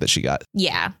deserved all the hate that she got.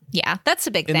 Yeah, that's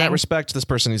a big thing. In that respect, this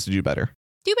person needs to do better.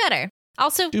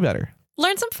 Also, do better.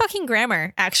 Learn some fucking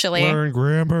grammar, actually. Learn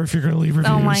grammar if you're gonna leave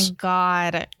reviews. Oh my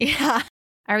god. Yeah.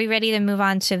 Are we ready to move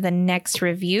on to the next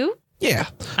review? Yeah.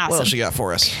 Awesome. What else you got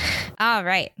for us? All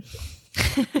right.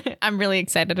 I'm really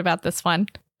excited about this one.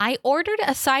 I ordered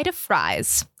a side of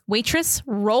fries. Waitress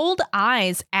rolled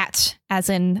eyes at, as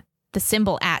in the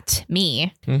symbol at,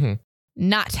 me.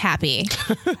 Not happy.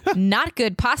 Not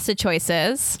good pasta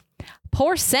choices.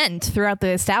 Poor scent throughout the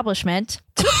establishment.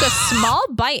 Took a small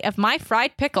bite of my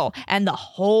fried pickle, and the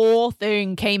whole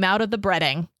thing came out of the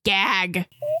breading. Gag.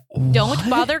 What? Don't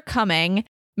bother coming.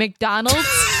 McDonald's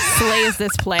slays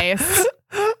this place.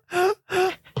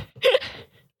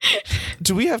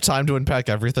 Do we have time to unpack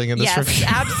everything in this review?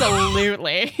 Yes,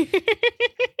 absolutely.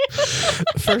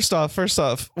 First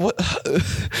off, what?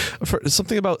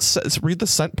 Something about read the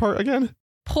scent part again.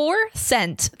 Poor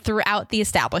scent throughout the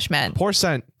establishment. Poor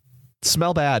scent.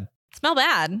 Smell bad. Smell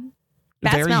bad.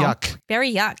 Very smell. Yuck.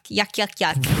 Very yuck.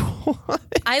 Yuck. What?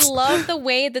 I love the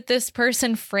way that this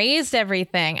person phrased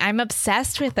everything. I'm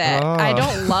obsessed with it. I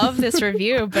don't love this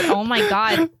review, but oh my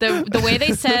god, the way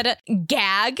they said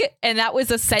gag, and that was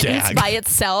a sentence by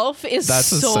itself, is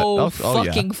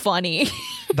fucking funny.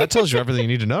 That tells you everything you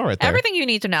need to know right there. Everything you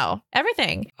need to know.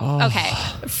 Everything. Okay.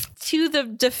 To the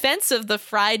defense of the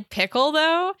fried pickle,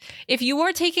 though, if you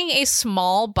are taking a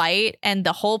small bite and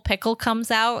the whole pickle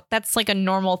comes out, that's like a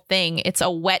normal thing. It's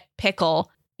a wet pickle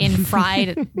in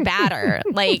fried batter.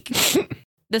 Like,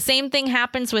 the same thing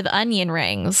happens with onion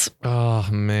rings. Oh,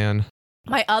 man.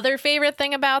 My other favorite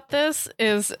thing about this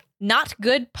is not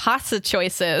good pasta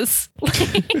choices.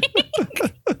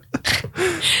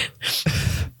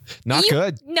 Not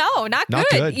good. No, not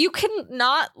good. You can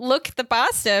not look the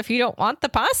pasta if you don't want the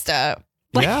pasta.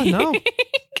 Yeah, no.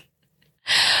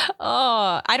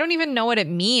 Oh, I don't even know what it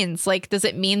means. Like, does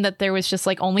it mean that there was just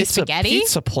like only It's spaghetti? a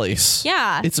pizza place.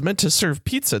 Yeah. It's meant to serve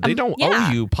pizza. They don't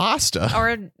owe you pasta.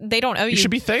 Or they don't owe you. You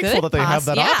should be thankful good that they have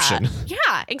that pasta. option.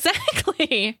 Yeah,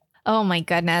 exactly. Oh my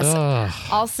goodness. Ugh.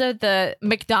 Also, the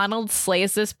McDonald's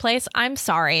slays this place. I'm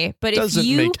sorry, but Doesn't if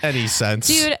you make any sense.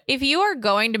 Dude, if you are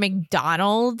going to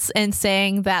McDonald's and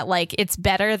saying that like it's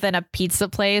better than a pizza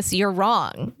place, you're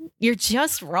wrong. You're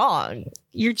just wrong.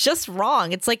 You're just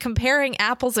wrong. It's like comparing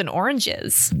apples and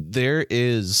oranges. There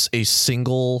is a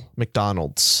single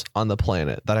McDonald's on the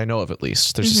planet that I know of, at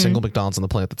least. There's a single McDonald's on the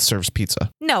planet that serves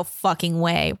pizza. No fucking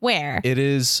way. Where? It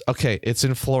is, okay, it's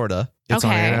in Florida. It's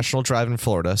on International Drive in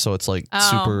Florida, so it's like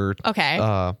super... Okay.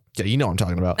 Yeah, you know what I'm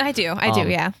talking about. I do,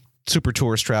 yeah. Super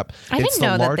tourist trap. I didn't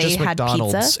know that they had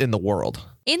McDonald's pizza. in the world.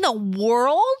 In the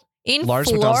world? In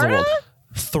Largest Florida? McDonald's in the world.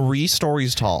 3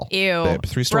 stories tall. Ew. Babe,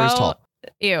 3 stories tall.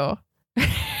 Ew.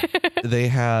 They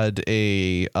had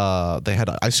they had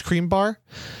an ice cream bar.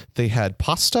 They had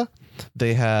pasta.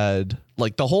 They had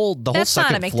like the whole That's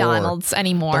second not a McDonald's floor,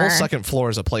 anymore. The whole second floor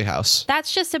is a playhouse.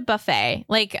 That's just a buffet.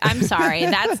 Like, I'm sorry.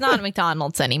 That's not a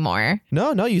McDonald's anymore.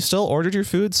 No, you still ordered your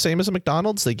food same as a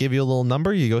McDonald's. They give you a little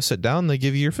number. You go sit down. They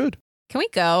give you your food. Can we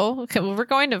go? We're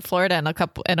going to Florida in a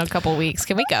couple weeks.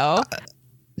 Can we go?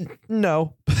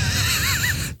 No.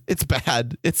 It's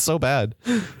bad. It's so bad.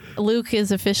 Luke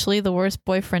is officially the worst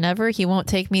boyfriend ever. He won't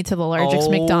take me to the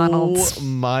largest McDonald's. Oh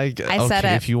my god! I said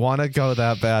it. If you want to go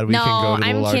that bad, we can go to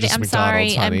the largest McDonald's.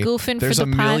 Sorry. Honey. I'm goofing There's for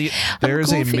the podcast.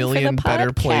 There's a million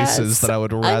better places that I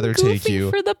would rather take you.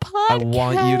 For the podcast. I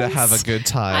want you to have a good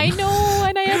time. I know,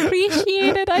 and I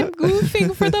appreciate it. I'm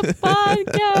goofing for the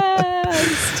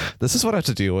podcast. This is what I have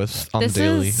to deal with on the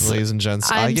daily, ladies and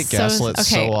gents. I get gaslit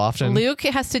so often. Luke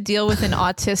has to deal with an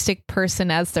autistic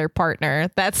person as their partner.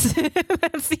 That's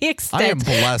the extent. I am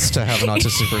blessed to have an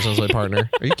autistic person as my partner.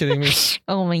 Are you kidding me?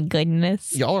 Oh my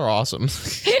goodness. Y'all are awesome.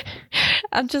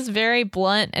 I'm just very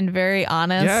blunt and very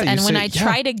honest. Yeah, and when I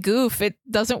try to goof, it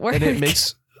doesn't work. And it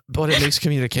makes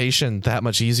communication that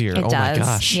much easier. It does. My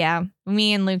gosh. Yeah.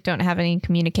 Me and Luke don't have any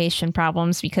communication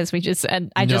problems because I just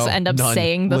end up none.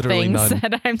 saying the Literally things none.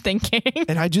 that I'm thinking.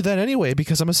 And I do that anyway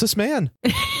because I'm a cis man.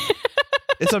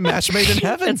 It's a match made in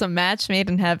heaven. It's a match made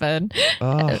in heaven.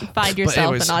 Find an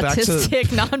yourself an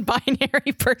autistic,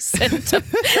 non-binary person to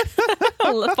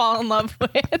fall in love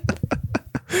with.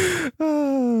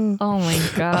 Oh my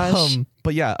gosh.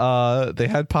 But yeah, they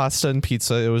had pasta and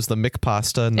pizza. It was the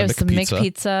McPasta and the McPizza.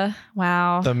 McPizza.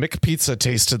 Wow. The McPizza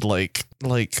tasted like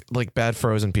bad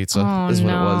frozen pizza is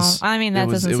what it was. I mean, that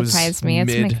doesn't surprise me.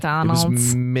 It's McDonald's. It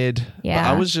was mid. Yeah.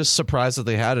 But I was just surprised that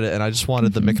they had it, and I just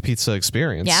wanted the McPizza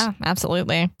experience. Yeah,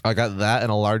 absolutely. I got that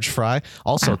and a large fry.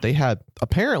 Also, they had,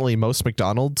 apparently most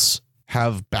McDonald's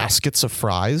have baskets of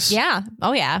fries. Yeah.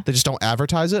 Oh, yeah. They just don't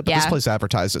advertise it, but this place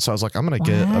advertised it. So I was like, I'm going to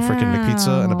get a freaking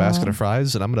McPizza and a basket of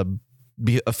fries, and I'm going to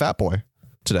be a fat boy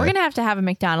today. We're going to have a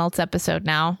McDonald's episode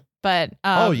now. But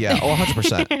oh yeah,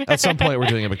 100%. At some point, we're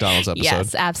doing a McDonald's episode.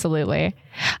 Yes, absolutely.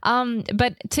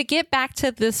 But to get back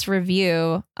to this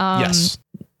review, yes,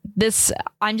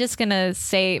 I'm just gonna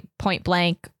say point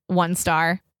blank 1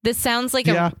 star. This sounds like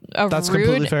a that's rude.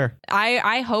 Completely fair.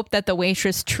 I hope that the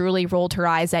waitress truly rolled her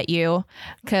eyes at you,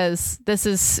 because this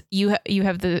is you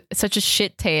have such a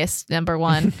shit taste. Number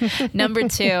 1, number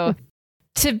 2,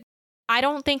 I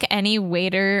don't think any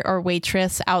waiter or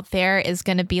waitress out there is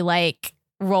gonna be like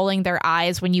rolling their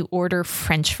eyes when you order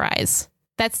French fries.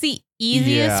 That's the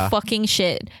easiest fucking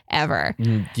shit ever.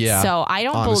 Yeah. So I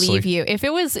don't honestly believe you.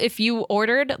 If you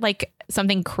ordered like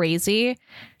something crazy,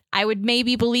 I would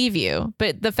maybe believe you.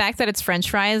 But the fact that it's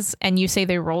French fries and you say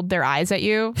they rolled their eyes at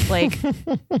you, like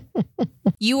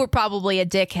you were probably a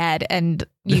dickhead and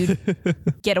you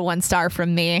get a 1 star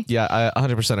from me. Yeah, I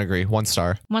 100% agree. 1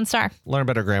 star. 1 star. Learn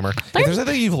better grammar. If there's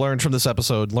anything you've learned from this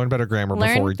episode, learn better grammar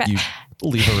before you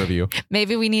leave a review.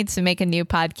 Maybe we need to make a new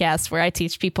podcast where I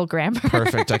teach people grammar.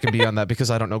 Perfect. I can be on that because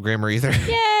I don't know grammar either.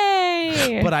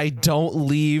 Yay! But I don't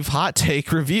leave hot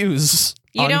take reviews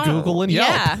on Google and Yelp.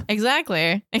 Yeah,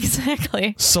 exactly.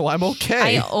 So I'm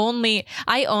okay.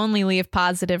 I only leave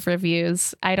positive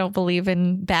reviews. I don't believe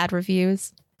in bad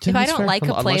reviews. If I don't like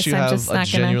a place, I'm just not gonna.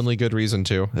 Unless you have a genuinely good reason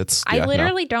to. I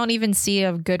literally don't even see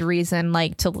a good reason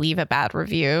like to leave a bad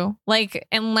review. Like,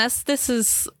 unless this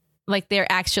is like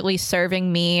they're actually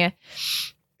serving me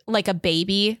like a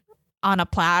baby on a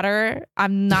platter,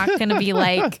 I'm not gonna be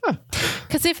like,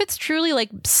 because if it's truly like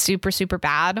super, super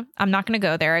bad, I'm not gonna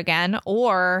go there again.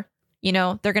 Or,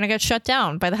 they're gonna get shut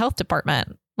down by the health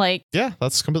department. Like, yeah,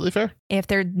 that's completely fair. If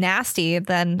they're nasty,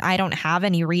 then I don't have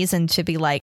any reason to be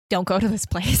like, don't go to this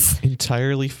place.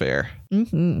 Entirely fair.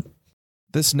 Mm-hmm.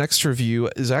 This next review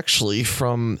is actually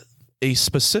from a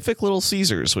specific Little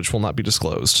Caesars, which will not be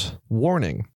disclosed.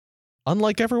 Warning.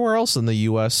 Unlike everywhere else in the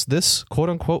U.S., this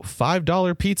quote-unquote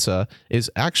 $5 pizza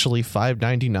is actually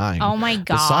 $5.99. Oh my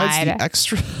God.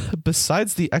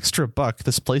 Besides the extra buck,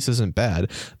 this place isn't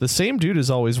bad. The same dude is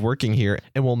always working here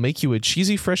and will make you a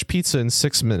cheesy fresh pizza in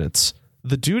 6 minutes.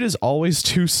 The dude is always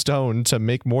too stoned to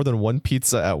make more than one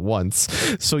pizza at once,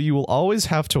 so you will always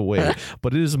have to wait,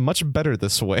 but it is much better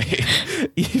this way.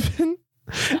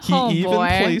 He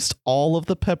placed all of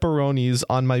the pepperonis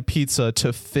on my pizza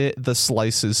to fit the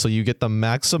slices so you get the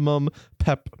maximum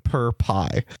pep per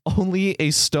pie. Only a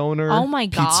stoner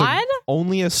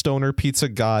only a stoner pizza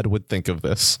god would think of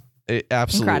this.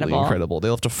 Absolutely incredible. They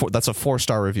left that's a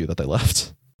 4-star review that they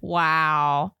left.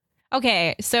 Wow.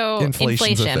 Okay, so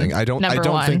inflation's a thing. I don't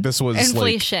think this was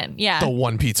inflation. The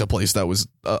one pizza place that was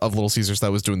of Little Caesars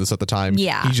that was doing this at the time.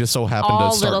 Yeah, he just so happened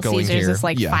to start Little going Caesars here. Is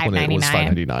like $5.99. When it was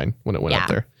 $5.99 when it went up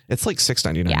there. It's like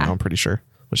 $6.99 now. I'm pretty sure,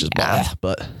 which is blah.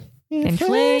 But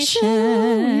inflation.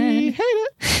 We hate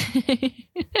it.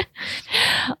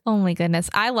 Oh my goodness,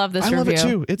 I love this review. I love it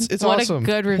too. It's what awesome. What a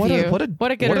good review. What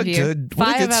a good review.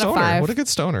 5 out of 5. What a good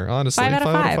stoner. Honestly, 5 out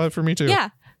of 5 for me too. Yeah.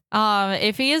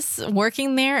 If he is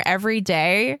working there every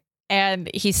day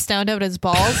and he's stoned out his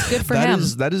balls, good for him.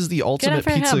 That is the ultimate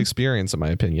pizza experience, in my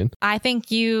opinion. I think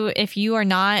if you are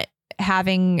not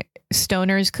having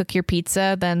stoners cook your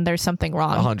pizza, then there's something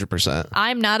wrong. 100%.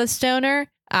 I'm not a stoner.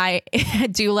 I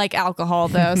do like alcohol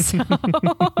though. So.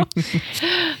 That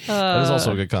is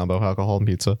also a good combo, alcohol and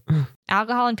pizza.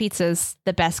 Alcohol and pizza is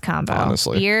the best combo.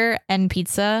 Honestly. Beer and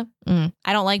pizza. I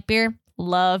don't like beer.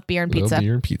 Love beer and pizza. Love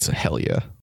beer and pizza. Hell yeah.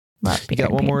 Love beer. You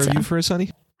got one more review for us,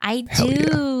 honey? I do.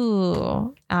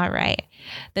 Yeah. All right.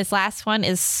 This last one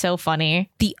is so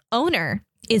funny. The owner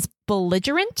is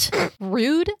belligerent,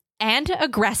 rude, and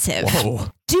aggressive.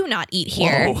 Whoa. Do not eat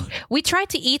here. Whoa. We tried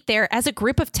to eat there as a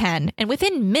group of 10, and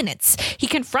within minutes, he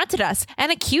confronted us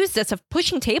and accused us of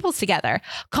pushing tables together,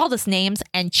 called us names,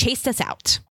 and chased us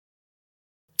out.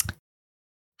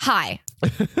 Hi,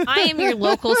 I am your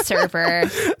local server.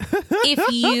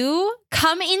 If you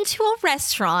come into a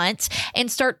restaurant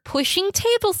and start pushing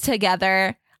tables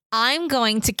together, I'm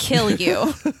going to kill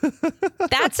you.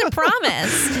 That's a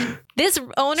promise. This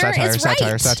owner is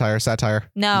right. Satire.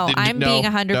 No, I'm being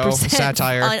 100%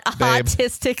 satire, on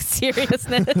autistic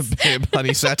seriousness. Babe,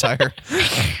 honey, satire.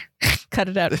 Cut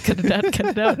it out.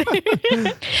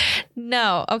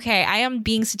 No, okay. I am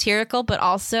being satirical, but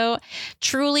also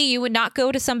truly you would not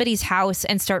go to somebody's house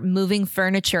and start moving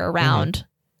furniture around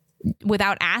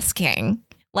without asking.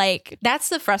 Like, that's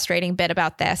the frustrating bit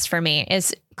about this for me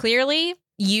is clearly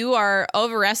you are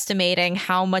overestimating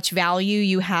how much value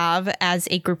you have as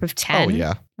a group of 10. Oh,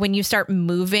 yeah. When you start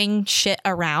moving shit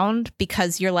around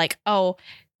because you're like, oh,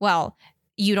 well,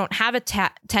 you don't have a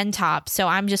 10 top, so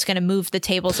I'm just going to move the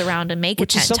tables around and make a 10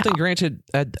 top. Which is something, granted,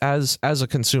 as a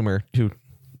consumer who,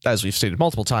 as we've stated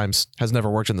multiple times, has never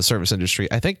worked in the service industry,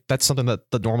 I think that's something that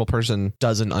the normal person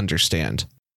doesn't understand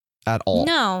at all.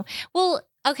 No. Well,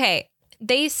 okay.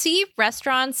 They see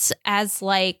restaurants as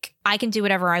like, I can do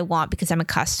whatever I want because I'm a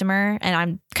customer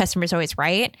and customer's always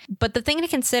right. But the thing to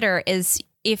consider is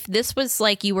if this was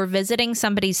like you were visiting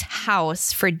somebody's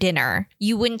house for dinner,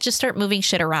 you wouldn't just start moving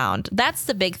shit around. That's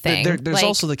the big thing. There's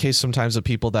also the case sometimes of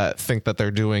people that think that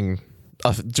they're doing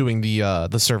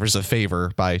the servers a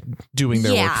favor by doing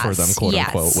their work for them, quote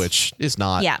unquote, which is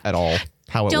not at all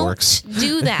how it works. Don't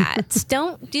do that.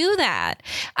 Don't do that.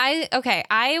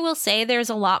 I will say there's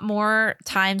a lot more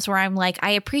times where I'm like,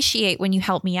 I appreciate when you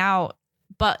help me out,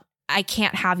 but I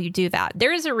can't have you do that.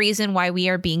 There is a reason why we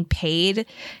are being paid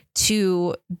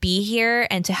to be here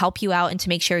and to help you out and to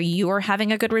make sure you're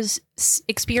having a good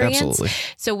experience. Absolutely.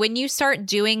 So when you start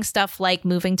doing stuff like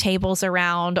moving tables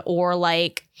around or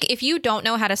like if you don't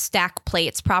know how to stack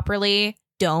plates properly,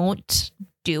 don't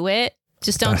do it.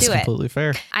 Just don't do it. That's completely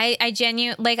fair.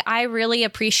 I really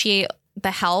appreciate the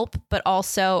help, but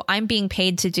also I'm being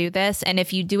paid to do this. And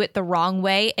if you do it the wrong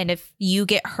way and if you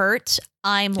get hurt,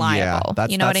 I'm liable. Yeah,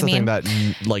 you know what I mean? That's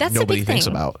nobody thinks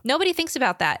about. Nobody thinks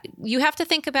about that. You have to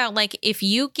think about like if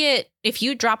you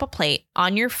drop a plate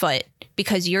on your foot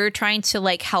because you're trying to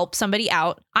like help somebody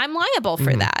out, I'm liable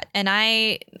for that. And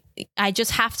I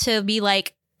just have to be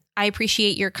like, I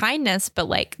appreciate your kindness, but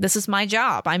like, this is my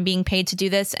job. I'm being paid to do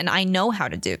this and I know how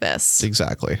to do this.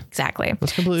 Exactly.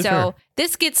 That's completely fair. So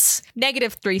this gets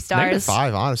 -3 stars.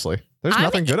 -5, honestly. There's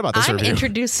nothing good about this review.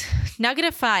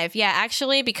 -5. Yeah,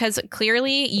 actually, because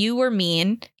clearly you were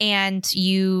mean and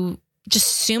you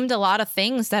just assumed a lot of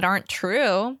things that aren't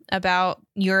true about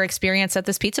your experience at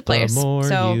this pizza place. The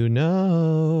more you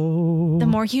know. The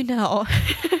more you know.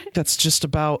 That's just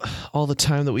about all the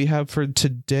time that we have for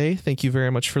today. Thank you very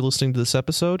much for listening to this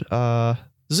episode.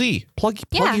 Z, plug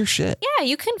your shit. Yeah,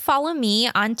 you can follow me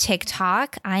on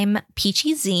TikTok. I'm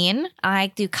Peachy Zine. I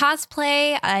do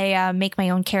cosplay. I make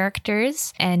my own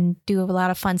characters and do a lot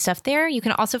of fun stuff there. You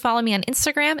can also follow me on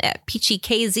Instagram at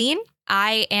PeachyKZine.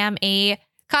 I am a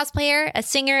cosplayer, a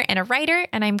singer, and a writer,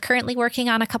 and I'm currently working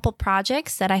on a couple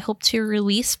projects that I hope to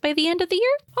release by the end of the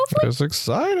year, hopefully. That's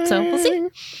exciting. So we'll see.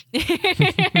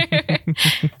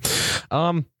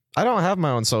 I don't have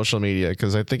my own social media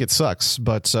because I think it sucks.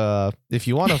 But if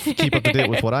you want to keep up to date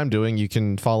with what I'm doing, you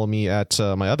can follow me at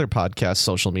my other podcast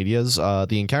social medias.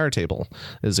 The Encounter Table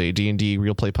is a D&D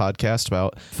real play podcast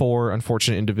about 4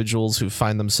 unfortunate individuals who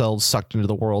find themselves sucked into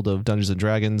the world of Dungeons and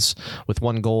Dragons with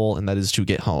one goal, and that is to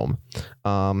get home.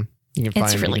 You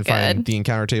can find The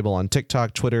Encounter Table on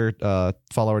TikTok, Twitter,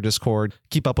 follow our Discord,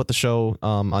 keep up with the show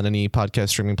on any podcast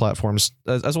streaming platforms,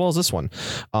 as well as this one.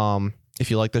 If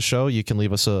you like the show, you can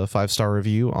leave us a 5-star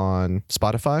review on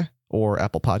Spotify or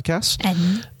Apple Podcasts.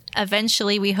 And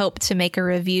eventually we hope to make a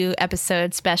review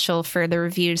episode special for the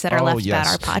reviews that are left about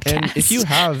our podcast. And if you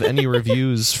have any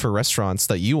reviews for restaurants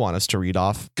that you want us to read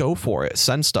off, go for it.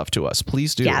 Send stuff to us.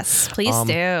 Please do. Yes, please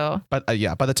do. But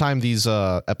by the time these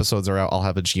episodes are out, I'll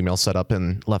have a Gmail set up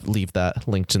and leave that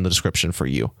linked in the description for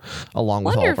you, along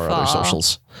with all of our other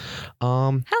socials.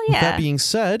 Hell yeah. With that being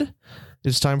said,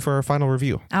 it's time for our final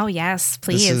review. Oh, yes,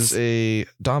 please. This is a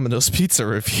Domino's Pizza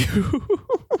review.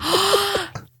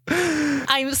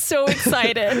 I'm so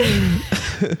excited.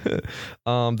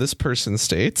 This person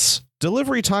states,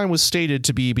 delivery time was stated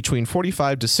to be between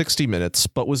 45 to 60 minutes,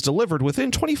 but was delivered within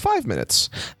 25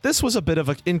 minutes. This was a bit of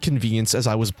an inconvenience as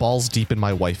I was balls deep in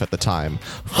my wife at the time.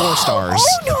 4 stars.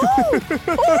 Oh, no!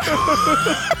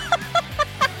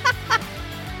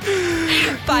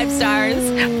 5 stars.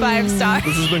 5 stars.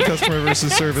 This has been Customer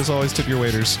versus Service. Always tip your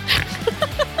waiters.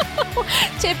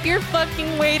 Tip your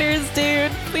fucking waiters, dude.